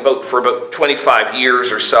theorizing about for about 25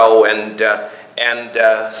 years or so, and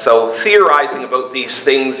so theorizing about these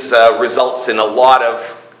things results in a lot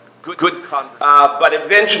of good but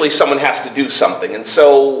eventually someone has to do something. And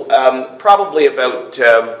so probably about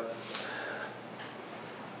a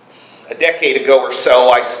decade ago or so,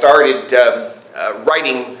 I started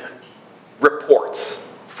writing reports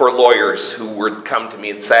for lawyers who would come to me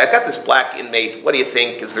and say, I've got this black inmate, what do you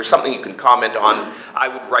think? Is there something you can comment on? I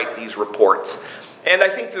would write these reports. And I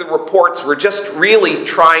think the reports were just really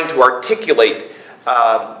trying to articulate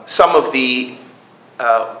some of the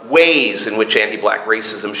ways in which anti-black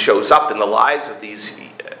racism shows up in the lives of these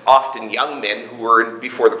often young men who were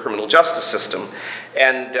before the criminal justice system.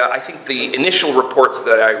 And I think the initial reports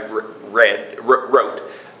that I wrote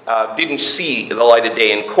didn't see the light of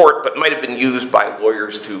day in court, but might have been used by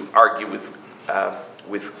lawyers to argue with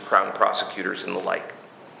Crown prosecutors and the like.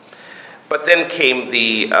 But then came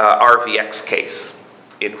the RVX case,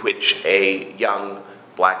 in which a young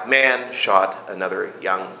black man shot another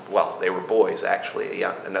young, well, they were boys actually,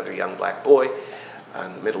 another young black boy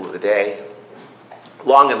in the middle of the day.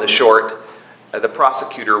 Long and the short, the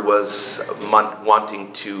prosecutor was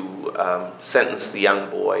wanting to sentence the young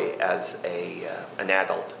boy as an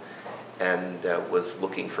adult, and was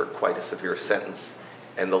looking for quite a severe sentence.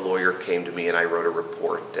 And the lawyer came to me and I wrote a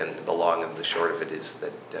report, and the long and the short of it is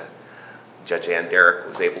that Judge Ann Derrick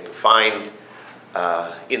was able to find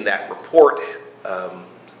in that report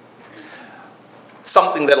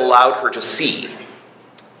something that allowed her to see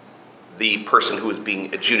the person who was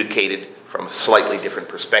being adjudicated from a slightly different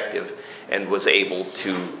perspective, and was able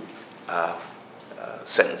to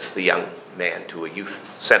sentence the young man to a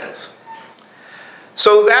youth sentence.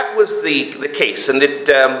 So that was the case, and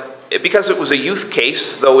because it was a youth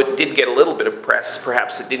case, though it did get a little bit of press,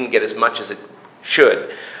 perhaps it didn't get as much as it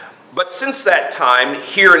should. But since that time,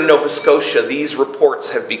 here in Nova Scotia, these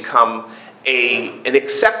reports have become an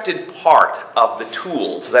accepted part of the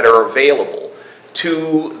tools that are available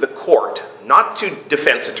to the court, not to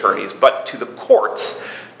defense attorneys, but to the courts,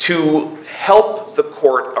 to help the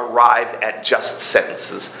court arrive at just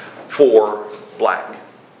sentences for black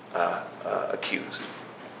accused,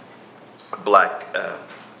 black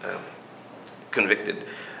convicted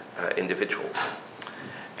individuals.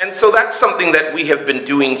 And so that's something that we have been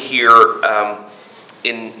doing here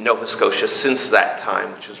in Nova Scotia since that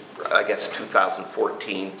time, which is, I guess,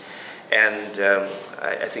 2014. And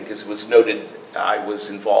I think, as was noted, I was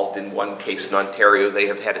involved in one case in Ontario. They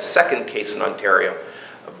have had a second case in Ontario.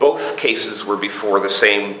 Both cases were before the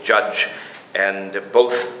same judge, and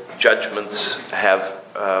both judgments have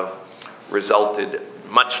resulted,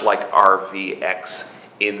 much like RVX,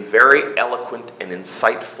 in very eloquent and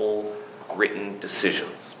insightful written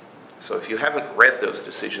decisions. So if you haven't read those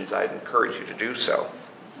decisions, I'd encourage you to do so.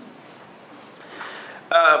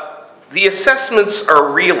 The assessments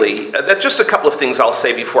are really, that's just a couple of things I'll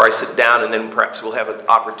say before I sit down, and then perhaps we'll have an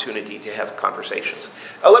opportunity to have conversations.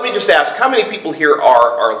 Let me just ask, how many people here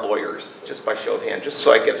are lawyers? Just by show of hand, just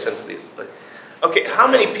so I get a sense of the... Okay, how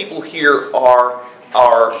many people here are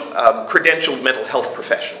credentialed mental health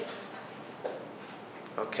professionals?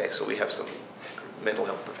 Okay, so we have some mental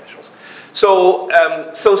health professionals. So,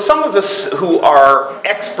 so some of us who are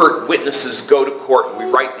expert witnesses go to court and we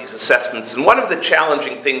write these assessments. And one of the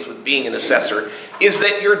challenging things with being an assessor is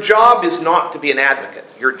that your job is not to be an advocate.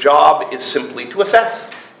 Your job is simply to assess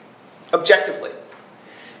objectively.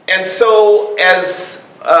 And so,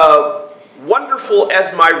 as wonderful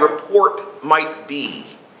as my report might be,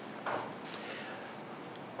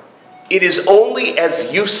 it is only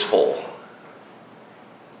as useful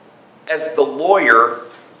as the lawyer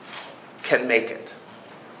can make it.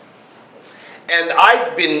 And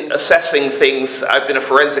I've been assessing things, I've been a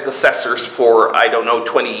forensic assessor for, I don't know,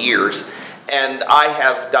 20 years. And I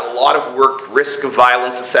have done a lot of work, risk of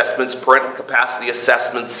violence assessments, parental capacity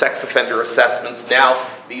assessments, sex offender assessments, now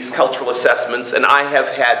these cultural assessments. And I have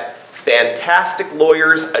had fantastic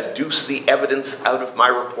lawyers adduce the evidence out of my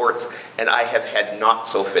reports, and I have had not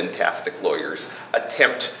so fantastic lawyers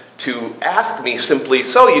attempt to ask me simply,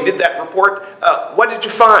 so you did that report, what did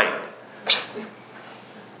you find?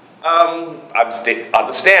 I'm on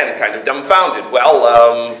the stand, kind of dumbfounded.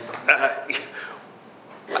 Well,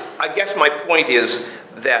 I guess my point is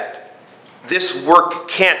that this work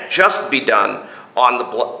can't just be done on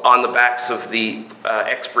the backs of the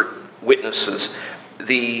expert witnesses.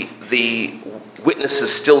 The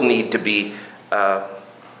witnesses still need to be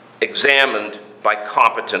examined by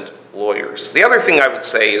competent lawyers. The other thing I would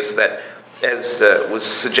say is that, as was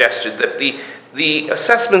suggested, that the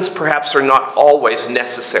assessments perhaps are not always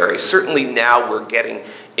necessary. Certainly now we're getting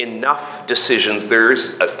enough decisions.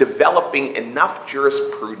 There's developing enough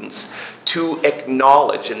jurisprudence to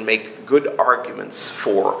acknowledge and make good arguments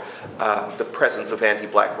for the presence of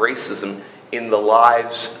anti-black racism in the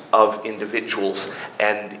lives of individuals,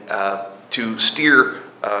 and to steer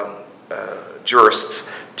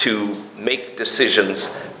jurists to make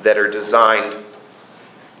decisions that are designed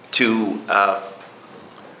to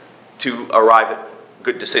arrive at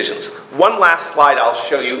good decisions. One last slide I'll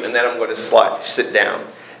show you, and then I'm going to sit down.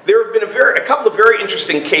 There have been a couple of very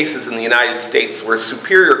interesting cases in the United States where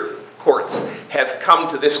superior courts have come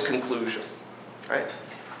to this conclusion. Right?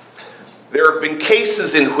 There have been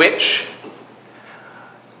cases in which,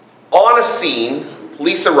 on a scene,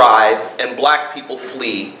 police arrive and black people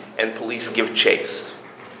flee and police give chase.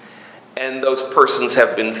 And those persons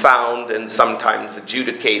have been found and sometimes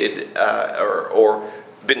adjudicated or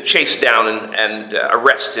been chased down and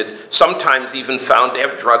arrested, sometimes even found to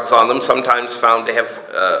have drugs on them, sometimes found to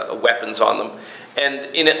have weapons on them.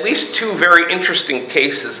 And in at least two very interesting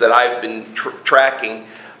cases that I've been tracking,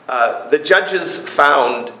 the judges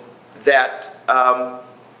found that a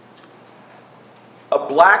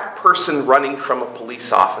black person running from a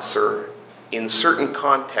police officer in certain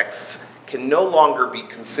contexts can no longer be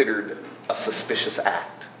considered a suspicious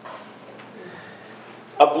act.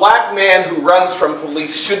 A black man who runs from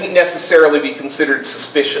police shouldn't necessarily be considered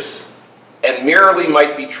suspicious, and merely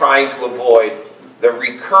might be trying to avoid the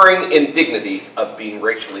recurring indignity of being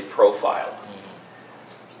racially profiled.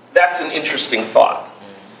 That's an interesting thought.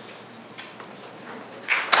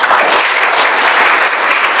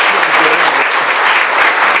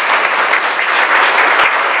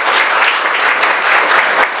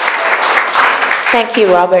 Thank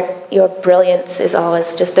you, Robert. Your brilliance is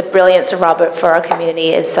always, just the brilliance of Robert for our community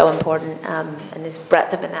is so important, and his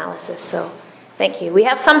breadth of analysis. So, thank you. We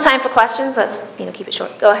have some time for questions. Let's keep it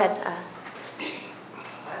short. Go ahead. I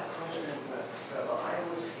have a question for Trevor. I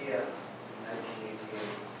was here in 1988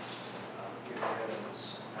 giving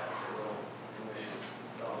evidence at the Royal Commission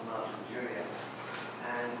of Marshall Jr.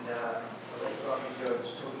 And the late Robbie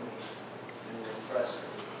Jones took me in the press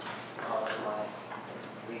part of my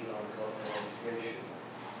legal and cultural education.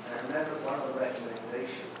 And I remember one of the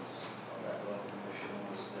recommendations of that Royal Commission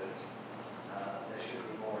was that there should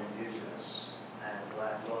be more Indigenous and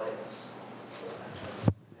black lawyers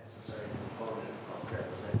as a necessary component of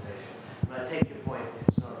representation. And I take your point,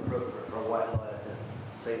 it's not appropriate for a white lawyer to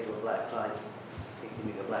say to a black client, he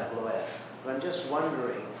can be a black lawyer. But I'm just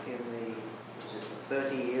wondering, in the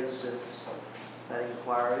 30 years since that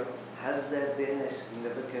inquiry, has there been a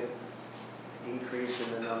significant increase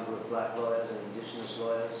in the number of black lawyers and Indigenous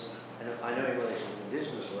lawyers? And I know in relation to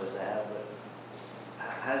Indigenous lawyers they have, but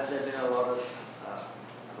has there been a lot of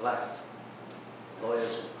black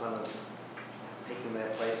lawyers who kind of taken their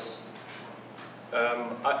place?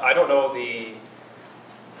 I don't know the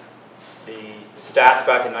stats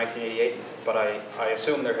back in 1988, but I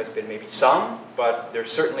assume there has been maybe some, but there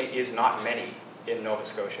certainly is not many in Nova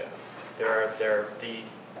Scotia. The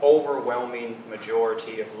overwhelming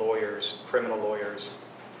majority of lawyers, criminal lawyers,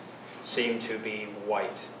 seem to be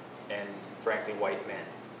white, and frankly white men.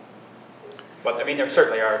 But I mean, there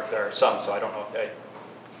certainly are some, so I don't know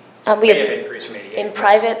if We have increased from 88. in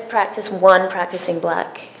private practice one practicing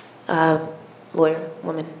black lawyer,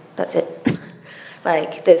 woman. That's it.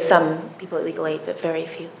 Like there's some people at Legal Aid, but very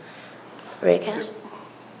few. Ray Cash?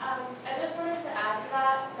 I just wanted to add to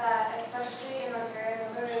that especially in Ontario,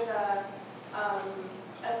 there is a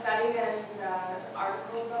study and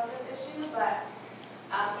articles about this issue, but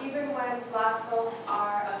even when black folks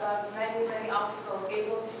are above many, many obstacles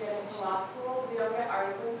able to get into law school, we don't get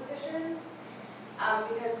articling positions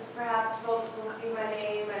because perhaps folks will see my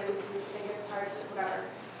name and think it's hard to, whatever.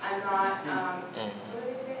 I'm not, what do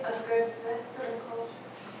they say, a good fit for the culture.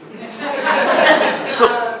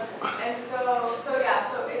 And so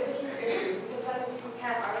it's a huge issue because then if you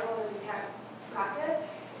can't article, then you can't practice.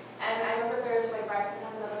 And I know that there's like Ryerson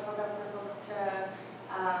has another program for folks to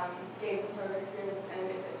gain some sort of experience and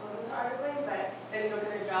it's equivalent to articling, but then you don't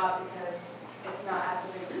get a job because it's not at the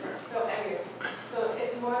big firm. So anyways, so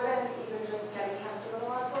it's more than even just getting a chance to go to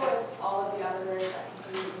law school, it's all of the other areas that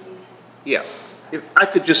continue to be. Yeah. If I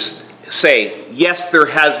could just say, yes, there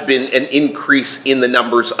has been an increase in the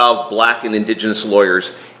numbers of Black and Indigenous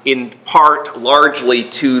lawyers, in part largely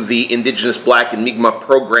to the Indigenous Black and Mi'kmaq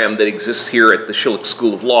program that exists here at the Schulich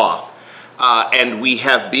School of Law. And we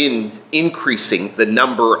have been increasing the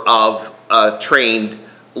number of trained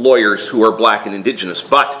lawyers who are Black and Indigenous.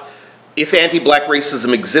 But if anti-Black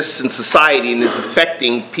racism exists in society and is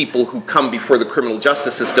affecting people who come before the criminal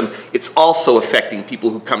justice system, it's also affecting people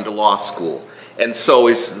who come to law school. And so,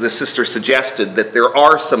 as the sister suggested, that there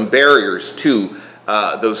are some barriers to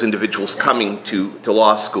those individuals coming to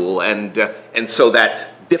law school, and so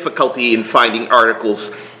that difficulty in finding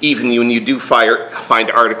articles, even when you do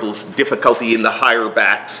find articles, difficulty in the higher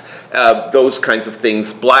backs, those kinds of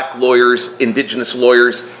things. Black lawyers, Indigenous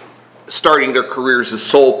lawyers, starting their careers as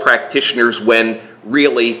sole practitioners when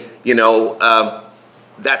really, you know,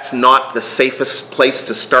 that's not the safest place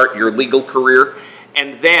to start your legal career.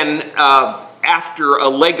 And then after a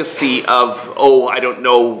legacy of, I don't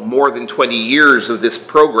know, more than 20 years of this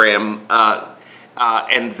program,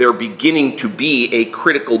 and there beginning to be a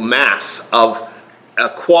critical mass of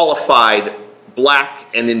qualified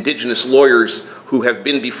Black and Indigenous lawyers who have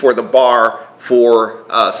been before the bar for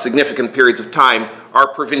significant periods of time, our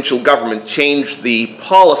provincial government changed the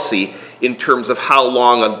policy in terms of how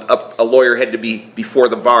long a lawyer had to be before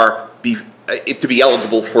the bar to be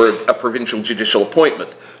eligible for a provincial judicial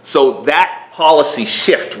appointment. So that policy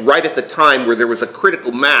shift right at the time where there was a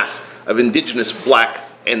critical mass of Indigenous Black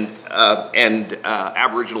and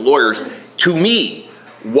Aboriginal lawyers, to me,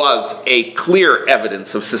 was a clear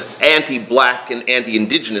evidence of anti-Black and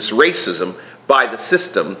anti-Indigenous racism by the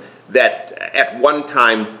system that at one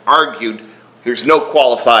time argued there's no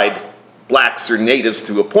qualified Blacks or Natives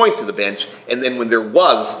to appoint to the bench, and then when there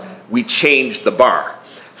was, we changed the bar.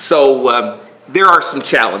 So there are some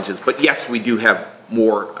challenges, but yes, we do have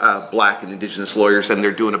more Black and Indigenous lawyers, and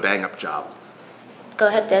they're doing a bang-up job. Go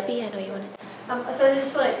ahead, Debbie. I know you wanted. So I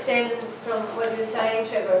just want to extend from what you were saying,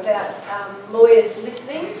 Trevor, about lawyers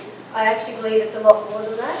listening. I actually believe it's a lot more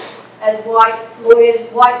than that. As white lawyers,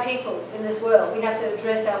 white people in this world, we have to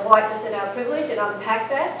address our whiteness and our privilege and unpack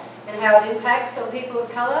that and how it impacts on people of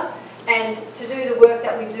colour. And to do the work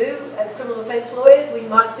that we do as criminal defence lawyers, we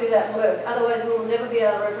must do that work. Otherwise, we will never be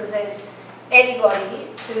able to represent anybody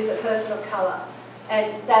who is a person of colour.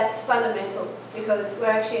 And that's fundamental, because we're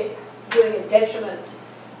actually doing a detriment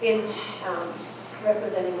in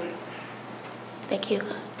representing them. Thank you.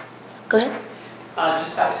 Go ahead.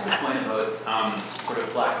 Just back to the point about sort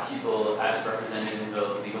of Black people as represented in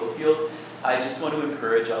the legal field, I just want to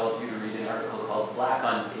encourage all of you to read an article called Black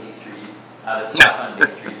on Bay Street. That's Black on Bay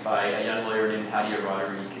Street by a young lawyer named Hadia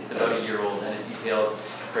Roderick. It's about a year old, and it details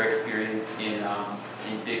her experience in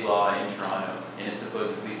big law in Toronto in a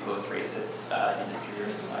supposedly post-racist industry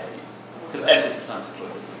or society. So emphasis on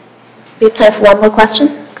supposedly. We have time for one more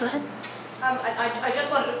question. Go ahead. I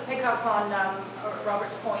just wanted to pick up on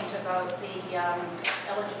Robert's point about the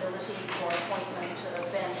eligibility for appointment to the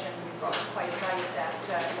bench, and Robert's quite right that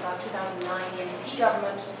in about 2009 the NDP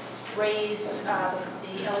government raised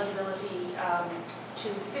the eligibility to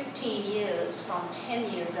 15 years from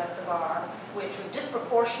 10 years at the bar, which was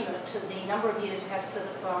disproportionate to the number of years you had to sit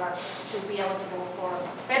at the bar to be eligible for a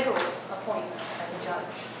federal appointment as a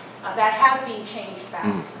judge. That has been changed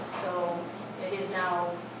back, so it is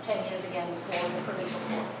now 10 years again for the provincial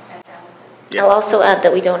court and family court. I'll also add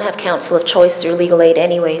that we don't have counsel of choice through legal aid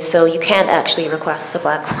anyway, so you can't actually request a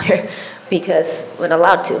Black lawyer because we're not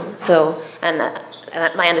allowed to. So, and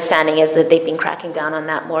my understanding is that they've been cracking down on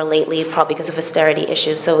that more lately, probably because of austerity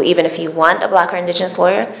issues. So even if you want a Black or Indigenous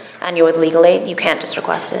lawyer and you're with legal aid, you can't just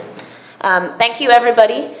request it. Thank you,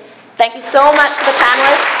 everybody. Thank you so much to the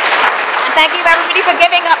panelists. And thank you, everybody, for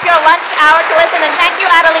giving up your lunch hour to listen. And thank you,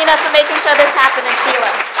 Adelina, for making sure this happened, and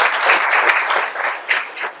Sheila.